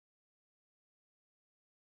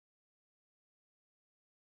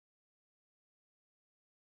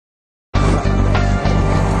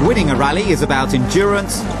Winning a rally is about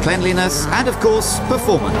endurance, cleanliness and, of course,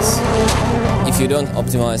 performance. If you don't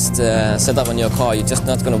optimize the setup on your car, you're just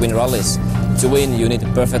not going to win rallies. To win, you need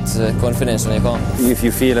perfect confidence on your car. If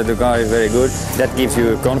you feel that the car is very good, that gives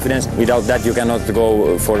you confidence. Without that, you cannot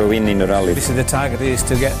go for a win in the rally. Obviously, the target is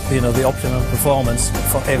to get, the optimum performance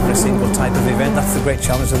for every single type of event. That's the great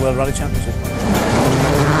challenge of the World Rally Championship.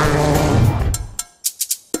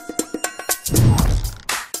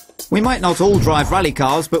 We might not all drive rally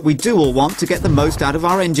cars, but we do all want to get the most out of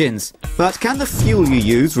our engines. But can the fuel you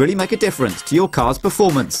use really make a difference to your car's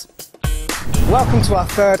performance? Welcome to our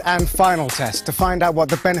third and final test to find out what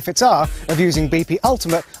the benefits are of using BP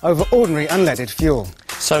Ultimate over ordinary unleaded fuel.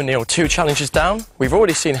 So Neil, 2 challenges down. We've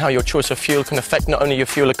already seen how your choice of fuel can affect not only your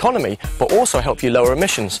fuel economy, but also help you lower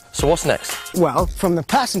emissions. So what's next? Well, from the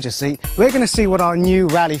passenger seat, we're going to see what our new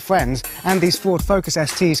rally friends and these Ford Focus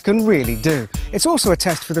STs can really do. It's also a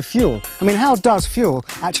test for the fuel. I mean, how does fuel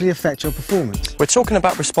actually affect your performance? We're talking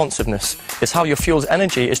about responsiveness. It's how your fuel's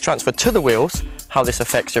energy is transferred to the wheels, how this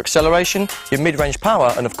affects your acceleration, your mid-range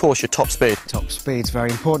power, and of course your top speed. Top speed's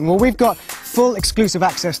very important. Well, we've got full exclusive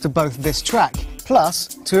access to both this track,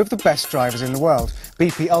 plus 2 of the best drivers in the world,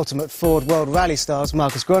 BP Ultimate Ford World Rally stars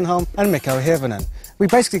Marcus Gronholm and Mikko Hirvonen. We're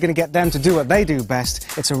basically going to get them to do what they do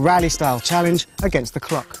best. It's a rally-style challenge against the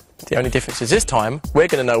clock. The only difference is this time, we're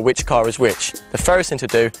going to know which car is which. The fairest thing to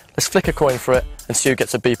do, let's flick a coin for it and see who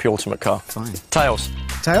gets a BP Ultimate car. Fine. Tails.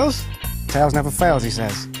 Tails? Tails never fails, he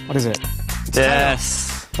says. What is it? It's yes.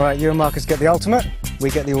 Tails. All right, you and Marcus get the Ultimate, we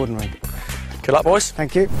get the ordinary. Good luck, boys.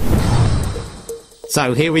 Thank you.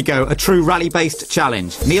 So here we go, a true rally-based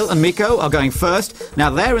challenge. Neil and Mikko are going first. Now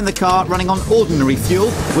they're in the car running on ordinary fuel,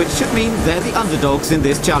 which should mean they're the underdogs in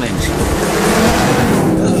this challenge.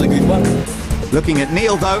 That was a good one. Looking at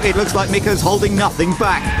Neil, though, it looks like Mikko's holding nothing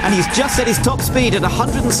back, and he's just set his top speed at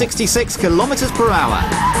 166 kilometres per hour.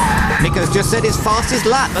 Mikko's just set his fastest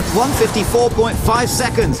lap at 154.5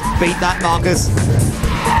 seconds. Beat that, Marcus.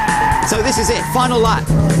 So this is it, final lap.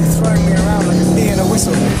 You're throwing me around like a bee in a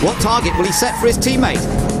whistle. What target will he set for his teammate?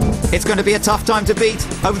 It's going to be a tough time to beat.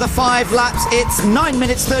 Over the 5 laps, it's 9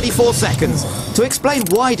 minutes 34 seconds. To explain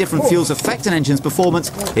why different fuels affect an engine's performance,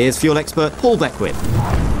 here's fuel expert Paul Beckwith.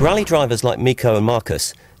 Rally drivers like Mikko and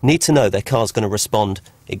Marcus need to know their car's going to respond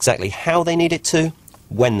exactly how they need it to,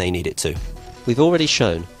 when they need it to. We've already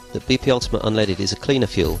shown that BP Ultimate Unleaded is a cleaner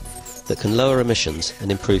fuel that can lower emissions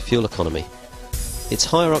and improve fuel economy. Its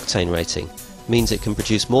higher octane rating means it can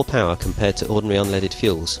produce more power compared to ordinary unleaded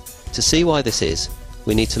fuels. To see why this is,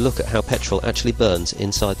 we need to look at how petrol actually burns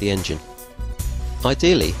inside the engine.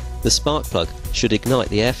 Ideally, the spark plug should ignite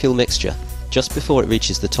the air-fuel mixture just before it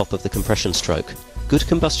reaches the top of the compression stroke. Good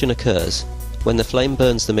combustion occurs when the flame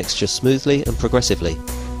burns the mixture smoothly and progressively,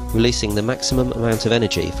 releasing the maximum amount of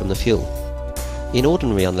energy from the fuel. In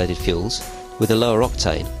ordinary unleaded fuels, with a lower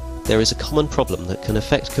octane, there is a common problem that can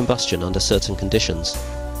affect combustion under certain conditions.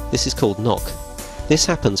 This is called knock. This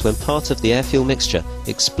happens when part of the air-fuel mixture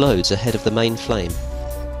explodes ahead of the main flame.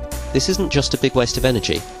 This isn't just a big waste of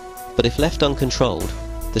energy, but if left uncontrolled,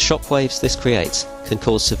 the shock waves this creates can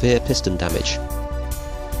cause severe piston damage.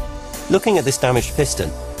 Looking at this damaged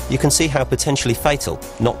piston, you can see how potentially fatal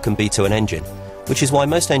knock can be to an engine, which is why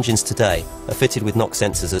most engines today are fitted with knock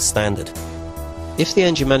sensors as standard. If the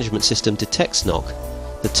engine management system detects knock,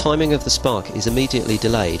 the timing of the spark is immediately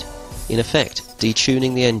delayed, in effect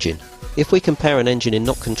detuning the engine. If we compare an engine in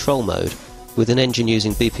knock control mode with an engine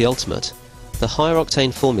using BP Ultimate, the higher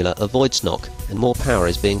octane formula avoids knock and more power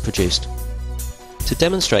is being produced. To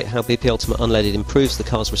demonstrate how BP Ultimate Unleaded improves the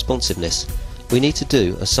car's responsiveness, we need to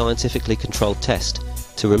do a scientifically controlled test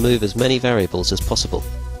to remove as many variables as possible.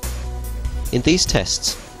 In these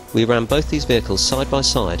tests, we ran both these vehicles side by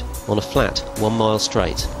side on a flat 1 mile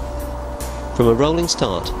straight. From a rolling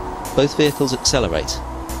start, both vehicles accelerate.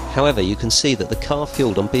 However, you can see that the car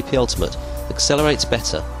fueled on BP Ultimate accelerates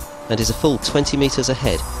better and is a full 20 metres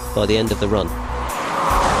ahead by the end of the run.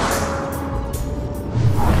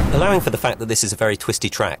 Allowing for the fact that this is a very twisty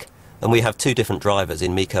track and we have 2 different drivers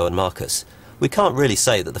in Mikko and Marcus, we can't really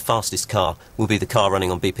say that the fastest car will be the car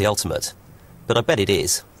running on BP Ultimate, but I bet it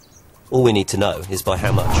is. All we need to know is by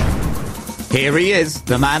how much. Here he is,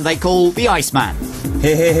 the man they call the Iceman.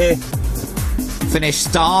 Finnish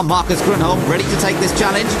star Marcus Gronholm ready to take this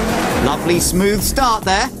challenge. Lovely smooth start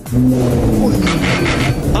there.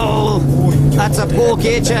 Oh, that's a poor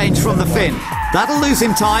gear change from the Finn. That'll lose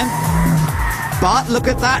him time. But look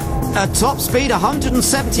at that, at top speed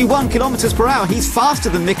 171 kilometres per hour. He's faster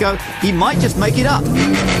than Mikko. He might just make it up.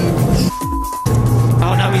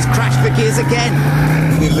 Oh no, he's crashed the gears again.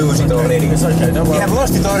 We lose it already. It's okay, don't worry. We have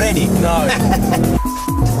lost it already. No.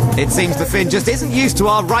 It seems the Finn just isn't used to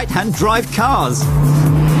our right-hand drive cars.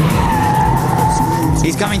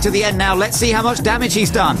 He's coming to the end now. Let's see how much damage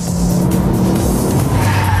he's done.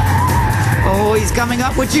 Oh, he's coming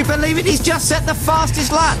up. Would you believe it? He's just set the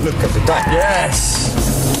fastest lap. Look at the time. Yes!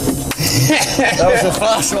 That was the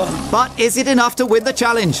fast one. But is it enough to win the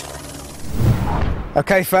challenge?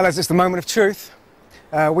 OK, fellas, it's the moment of truth.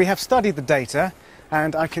 We have studied the data,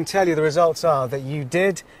 and I can tell you the results are that you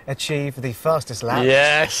did achieve the fastest lap.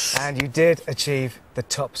 Yes! And you did achieve the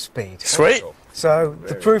top speed. Sweet! So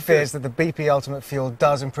the proof is that the BP Ultimate Fuel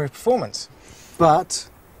does improve performance. But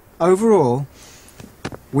overall,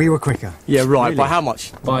 we were quicker. Yeah, right. Really? By how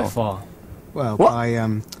much? By far. Well, what?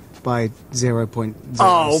 by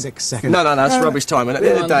 0.06 seconds. No, that's rubbish time. And at the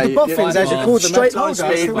end of the day, the boffins, as you called them, straight told line us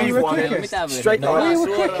speed, that we were won. quickest. Straight line. We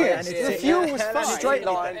were quickest. The fuel was fine. Straight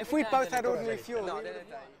line. If we both had ordinary fuel.